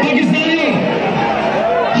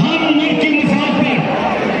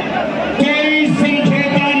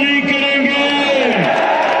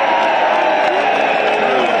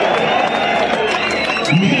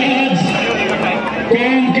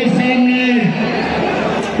आपके सामने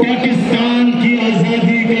पाकिस्तान की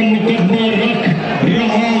आजादी का मुकदमा रख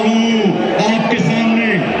रहा हूं। आपके सामने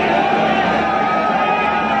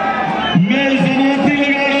मैं इल्जामात नहीं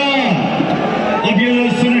लगा रहा। अब ये लोग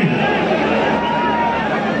सुने,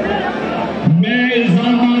 मैं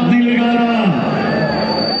इल्जामात नहीं लगा रहा।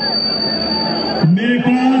 मेरे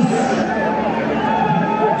पास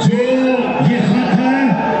जो ये खत है,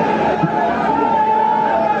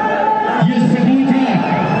 ये सबूत है।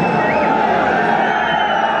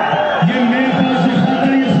 ये मेरे पास जो खत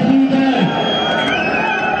है, ये सबूत है।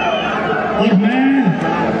 और मैं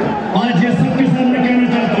आज ये सबके सामने कहना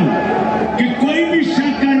चाहता हूं कि कोई भी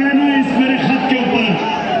शक कर रहा है ना इस मेरे खत के ऊपर,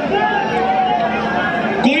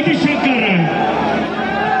 कोई भी शक कर रहा है,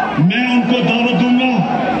 मैं उनको दावत दूंगा।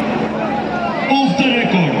 ऑफ द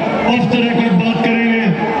रिकॉर्ड बात करेंगे,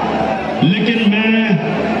 लेकिन मैं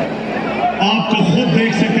आपको खुद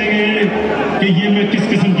देख सकेंगे कि ये मैं किस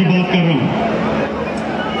किस्म की बात कर रहा हूं।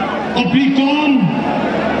 अपनी कौम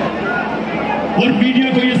और मीडिया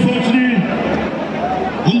को ये सोचने,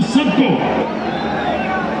 हम सबको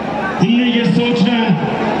हमने ये सोचना है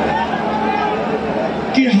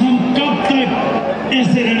कि हम कब तक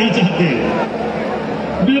ऐसे रहना चाहते हैं।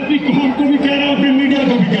 मैं अपनी कौम को भी कह रहा हूं, अपनी मीडिया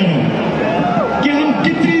को भी कह रहा हूं कि हम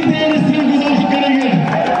कितनी देर इससे गुजारिश करेंगे।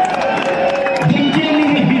 धमकियां मिल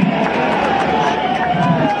रही,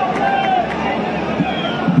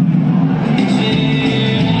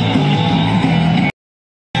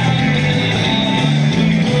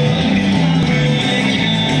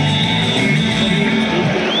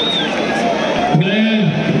 मैं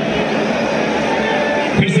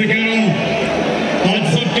फिर से कह रहा हूं, आज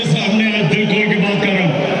सबके सामने आज दिल खोल के बात कर रहा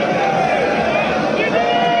हूं।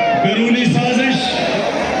 बैरूनी साजिश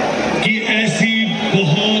की ऐसी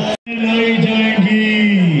बहुत लाई जाएंगी।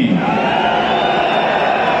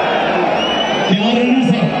 तैयार है ना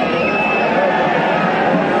सब?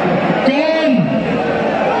 कौन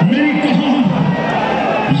मेरी कौम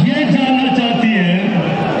ये जानना चाहती है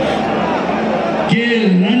कि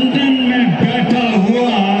लंदन में बैठा हुआ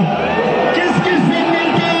किस किस से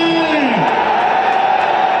मिलता है?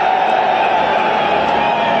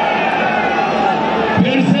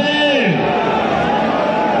 फिर से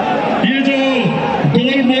ये जो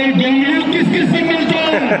गोल मोल गोंगलू किस किस से मिलता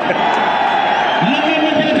है? लंदन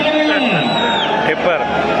में बैठा हुआ टिप्पर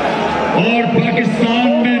और पाकिस्तान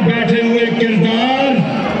में बैठे हुए किरदार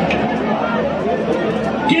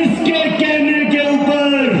किसके कहने के ऊपर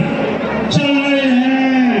चल रहे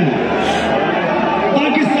हैं?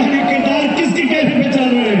 पाकिस्तानी किरदार किसके कहने पे चल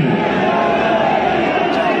रहे हैं?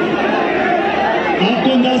 आपको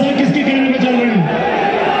अंदाजा किसके कहने पे चल रहे हैं?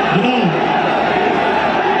 बताओ।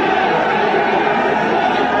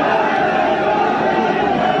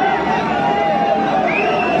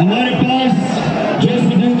 हमारे पास जो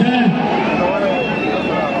सबूत है,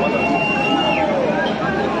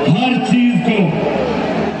 हर चीज को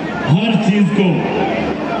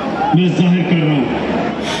मैं जाहिर कर रहा हूं।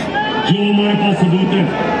 जो हमारे पास सबूत है,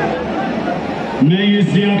 मैं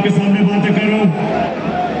इसलिए आपके सामने बातें कर रहा हूं।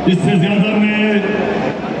 इससे ज्यादा मैं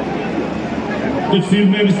तफसील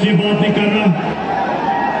में इसलिए बात नहीं कर रहा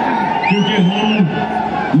क्योंकि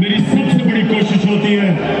मेरी सबसे बड़ी कोशिश होती है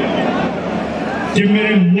कि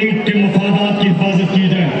मेरे मुल्क के मफादात की हिफाजत की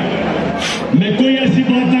जाए। मैं कोई ऐसी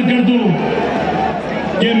बात ना कर दूं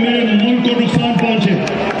कि मेरे मुल्क को नुकसान पहुंचे।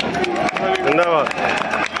 धन्यवाद।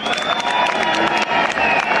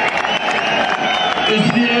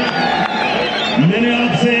 इसलिए मैंने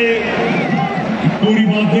आपसे पूरी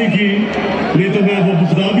बात नहीं की, नहीं तो मैं वो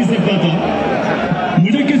बता भी सकता था।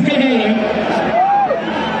 मुझे किसका डर है?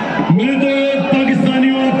 मैं तो पाकिस्तानी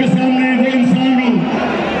हूं, आपके सामने वो इंसान हूं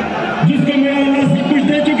जिसको मेरा अल्लाह सब कुछ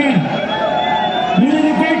दे चुका है। मुझे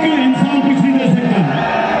तो कोई इंसान कुछ नहीं दे सकता।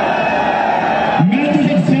 मैं तो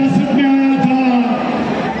जब सियासत में आया था,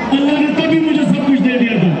 अल्लाह ने तभी मुझे सब कुछ दे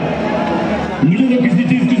दिया था। मुझे तो किसी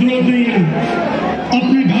चीज की जरूरत नहीं है।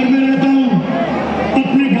 अपने घर में रहता हूं,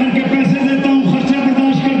 अपने घर के पैसे देता हूं, खर्चा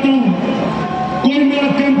बर्दाश्त करता हूं। कोई मेरा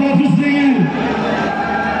कैंप ऑफिस नहीं है।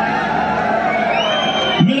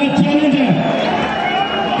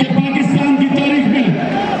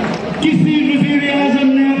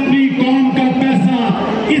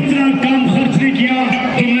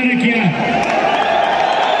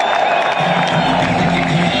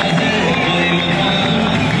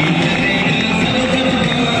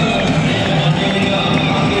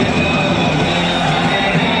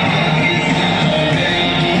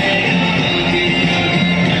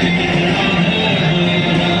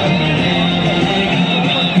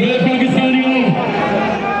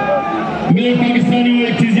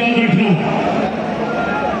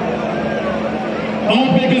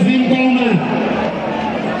 अजीम कौम है।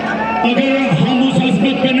 अगर हम उस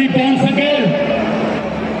अजमत पे नहीं पहुंच सके,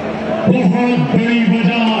 बहुत बड़ी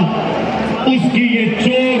वजह उसकी ये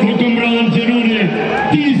चोर हुक्मरान जिन्होंने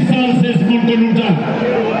 30 साल से इस मुल्क को लूटा।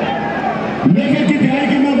 नब्बे की दिहाई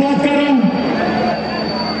की मैं बात कर रहा हूं,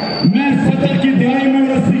 मैं 70 की दिहाई में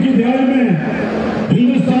और 80 की दिहाई में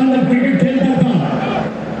हिंदुस्तान जब क्रिकेट खेलता था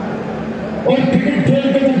और क्रिकेट खेल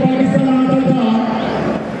के जब पाकिस्तान आता था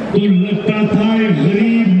तो लगता था एक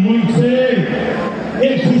गरीब मुल्क से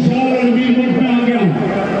एक खुशहाल और अमीर मुल्क में आ गया।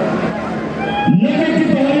 नब्बे की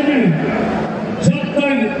दिहाई में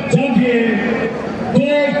जब ये 2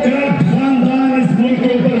 करप्ट खानदान इस मुल्क के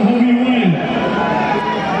ऊपर हावी हुए,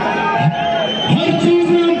 हर चीज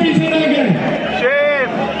में हम पीछे रह गए।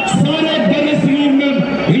 सारे बड़े सलीम में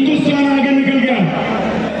हिंदुस्तान आगे निकल गया।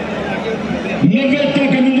 90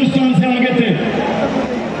 तक हम हिंदुस्तान से आगे थे,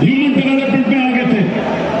 ह्यूमन डेवलपमेंट में आगे थे,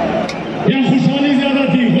 यहाँ खुशहाली ज्यादा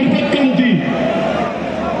थी, गुर्बत कम थी।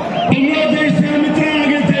 बांग्लादेश से हम इतने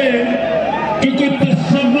आगे थे कि कोई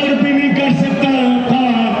तस्वर भी नहीं कर सकता था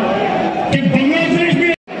कि बांग्लादेश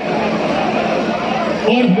में।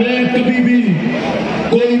 और मैं कभी भी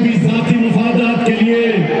कोई भी जाती मुफादात के लिए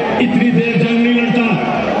इतनी देर जंग नहीं लड़ता,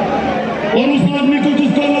 और उस आदमी को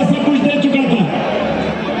जिसको अल्लाह सब कुछ दे चुका था,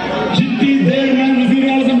 जितनी देर मैं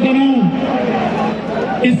वजीराअज़म बना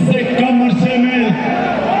इससे कम अरसे में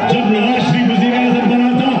जब नवाज शरीफ वजीराअज़म बना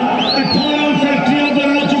था 18 फैक्ट्रियां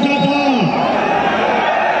बना चुका था।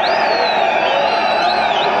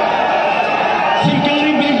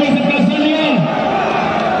 सरकारी बैंकों से पैसा लिया,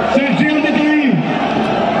 फैक्ट्रियां बताई,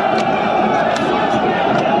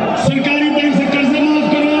 सरकारी बैंक से कर्जे माफ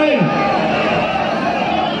करवाए।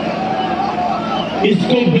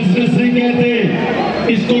 इसको बिजनेस नहीं कहते,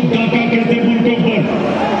 इसको डाका कहते मुल्कों पर।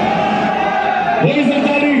 वही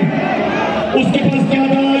सरकारी, उसके पास क्या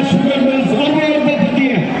था, शुगर मिल्स, अरबोपति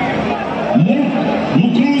है,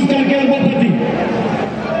 मुक्रूज करके अरबोपति।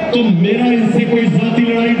 तो मेरा इनसे कोई जाती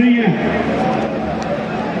लड़ाई नहीं है।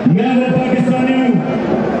 मैं वो पाकिस्तानी हूं,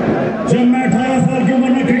 जब मैं 18 साल की उम्र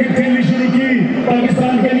में क्रिकेट खेलनी शुरू की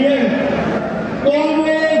पाकिस्तान के लिए, तो हम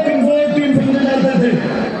वो कमजोर टीम समझे जाते थे,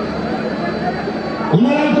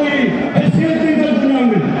 हमारा कोई हैसियत नहीं था दुनिया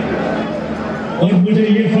में। और मुझे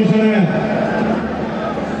ये फख्र है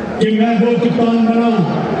कि मैं वो कप्तान बना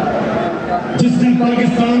जिसने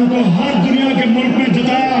पाकिस्तान को हर दुनिया के मुल्क में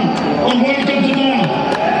जिताया और वर्ल्ड कप जिताया।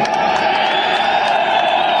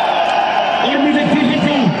 और मुझे फख्र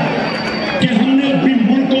था कि हमने अपनी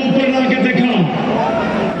मुल्क को ऊपर लाके देखा।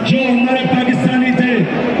 जो हमारे पाकिस्तानी थे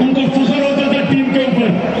उनको फख्र होता था टीम के ऊपर।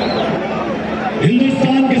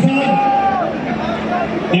 हिंदुस्तान के साथ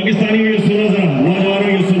पाकिस्तानी ये सुना था, नौजवानों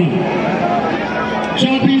ये सुना,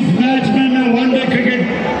 24 मैच में मैं वनडे क्रिकेट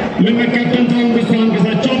में मैं कैप्टन था हिंदुस्तान के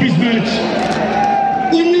साथ। 24 मैच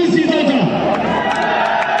 19 जीता था।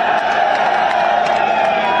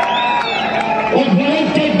 और बहुत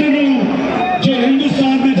कैप्टन हूं जो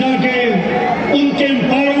हिंदुस्तान में जाके उनके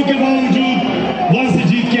एम्पायरों के बावजूद वहां से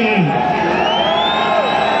जीत के आए।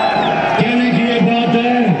 कहने की ये बात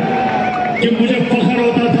है कि मुझे फख्र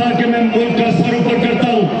होता था कि मैं मुल्क का सर ऊपर करता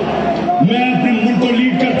हूं, मैं अपने मुल्क को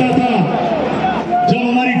लीड करता था। जब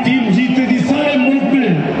हमारी टीम जीतती थी सारे मुल्क में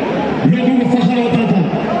लोगों को फख्र होता था।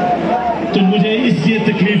 तो मुझे इसलिए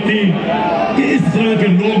तकलीफ थी कि इस तरह के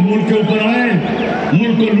लोग मुल्क के ऊपर आए,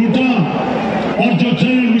 मुल्क को लूटा। और जो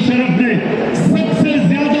जनरल मुशर्रफ ने सबसे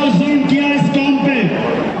ज्यादा जुल्म किया इस कौम पे,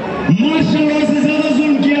 मार्शल लॉ से ज्यादा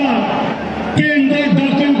जुल्म किया कि इन 2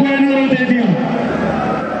 डाकुओं को एनओ दे दिया,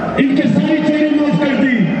 इनके सारी चोरी माफ कर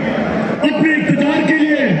दी, अपने इख्तियार के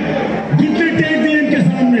लिए घुटने टेक दिए इनके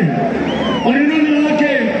सामने। और इन्होंने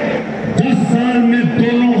आके 10 साल में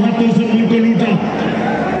दोनों हाथों से मुल्क को लूटा।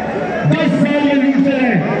 10 साल में लूटते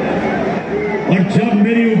रहे। और जब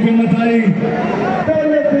मेरी हुकूमत आई,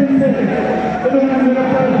 पहले दिन से इन्होंने मेरे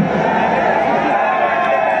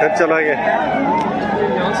पर चला गया।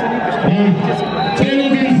 पहले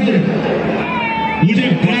दिन से मुझे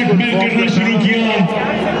ब्लैकमेल करना शुरू किया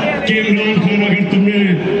कि इमरान खान अगर तुमने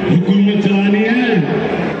हुकूमत चला